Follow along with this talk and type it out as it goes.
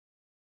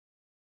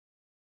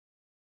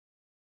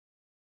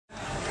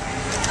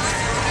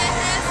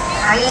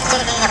Are you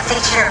taking a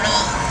picture of me?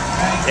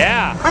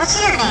 Yeah. What's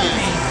your name?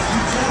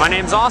 My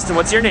name's Austin.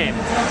 What's your name?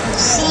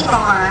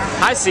 Seymour.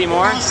 Hi,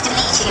 Seymour. Nice to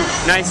meet you.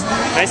 Nice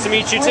to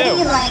meet you What do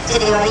too. you like to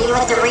do? Are you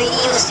at the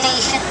radio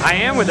station? I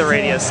am with the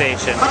radio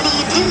station. What do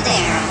you do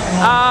there?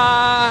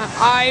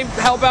 I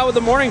help out with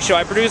the morning show.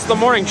 I produce the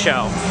morning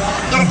show.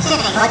 You're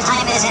kidding. What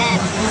time is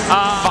it?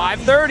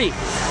 5:30.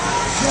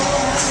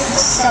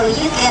 So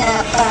you get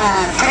up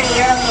pretty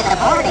early in the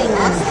morning,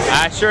 huh?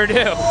 I sure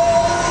do.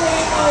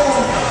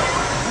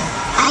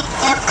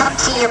 I've come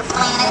to your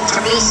planet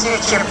to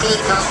research your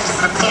people to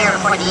prepare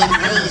for the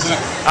invasion.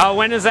 Oh,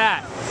 when is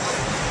that?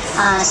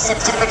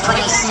 September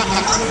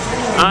 22nd.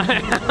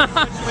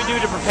 What should we do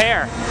to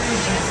prepare?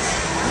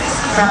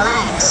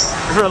 Relax.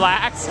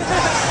 Relax?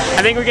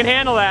 I think we can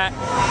handle that.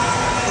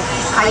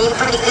 Are you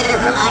pretty good at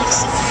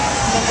relaxing?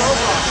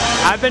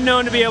 I've been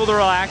known to be able to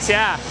relax,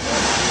 yeah.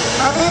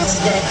 Well, that's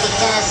good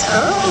because,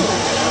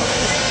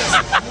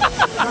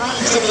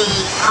 going to the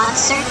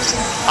concert?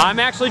 I'm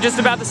actually just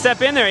about to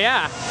step in there,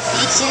 yeah.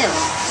 Me too.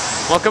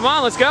 Well, come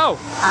on, let's go.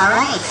 All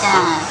right.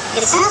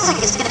 It sounds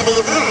like it's going to be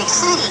a very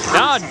exciting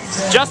concert.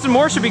 No, Justin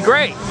Moore should be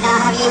great. Now,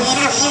 have you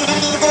interviewed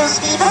any of those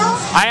people?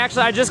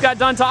 I just got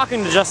done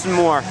talking to Justin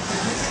Moore.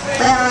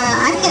 Well,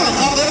 I'm going to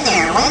head in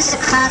there. When's the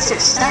concert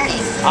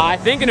starting? I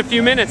think in a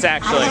few minutes,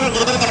 actually. I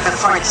better get in there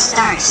before it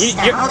starts. You're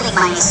They're holding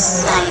my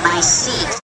seat.